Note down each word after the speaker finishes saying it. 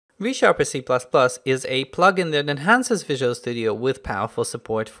ReSharper C++ is a plugin that enhances Visual Studio with powerful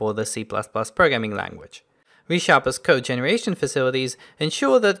support for the C++ programming language. ReSharper's code generation facilities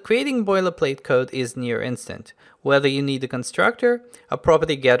ensure that creating boilerplate code is near instant, whether you need a constructor, a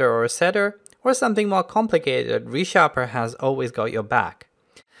property getter or a setter, or something more complicated. ReSharper has always got your back.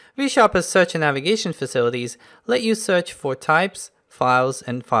 ReSharper's search and navigation facilities let you search for types, files,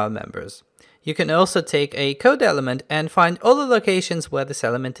 and file members. You can also take a code element and find all the locations where this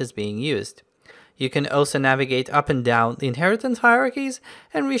element is being used. You can also navigate up and down the inheritance hierarchies,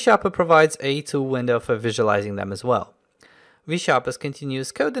 and ReSharper provides a tool window for visualizing them as well. ReSharper's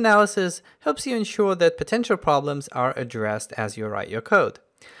continuous code analysis helps you ensure that potential problems are addressed as you write your code.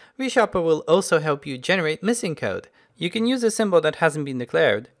 ReSharper will also help you generate missing code. You can use a symbol that hasn't been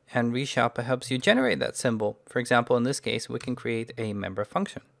declared, and ReSharper helps you generate that symbol. For example, in this case, we can create a member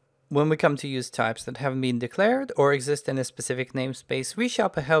function. When we come to use types that haven't been declared or exist in a specific namespace,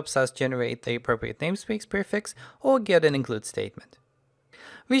 ReSharper helps us generate the appropriate namespace prefix or get an include statement.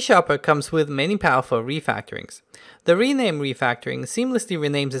 ReSharper comes with many powerful refactorings. The rename refactoring seamlessly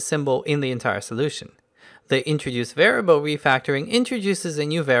renames a symbol in the entire solution. The introduce variable refactoring introduces a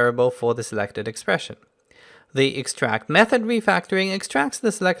new variable for the selected expression. The extract method refactoring extracts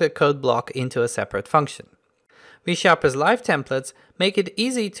the selected code block into a separate function. ReSharper's live templates make it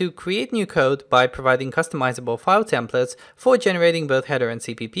easy to create new code by providing customizable file templates for generating both header and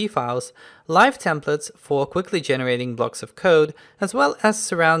CPP files, live templates for quickly generating blocks of code, as well as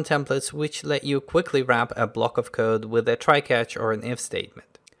surround templates which let you quickly wrap a block of code with a try-catch or an if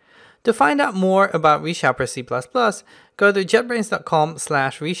statement. To find out more about ReSharper C++, go to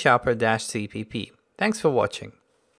jetbrains.com/resharper-cpp. Thanks for watching.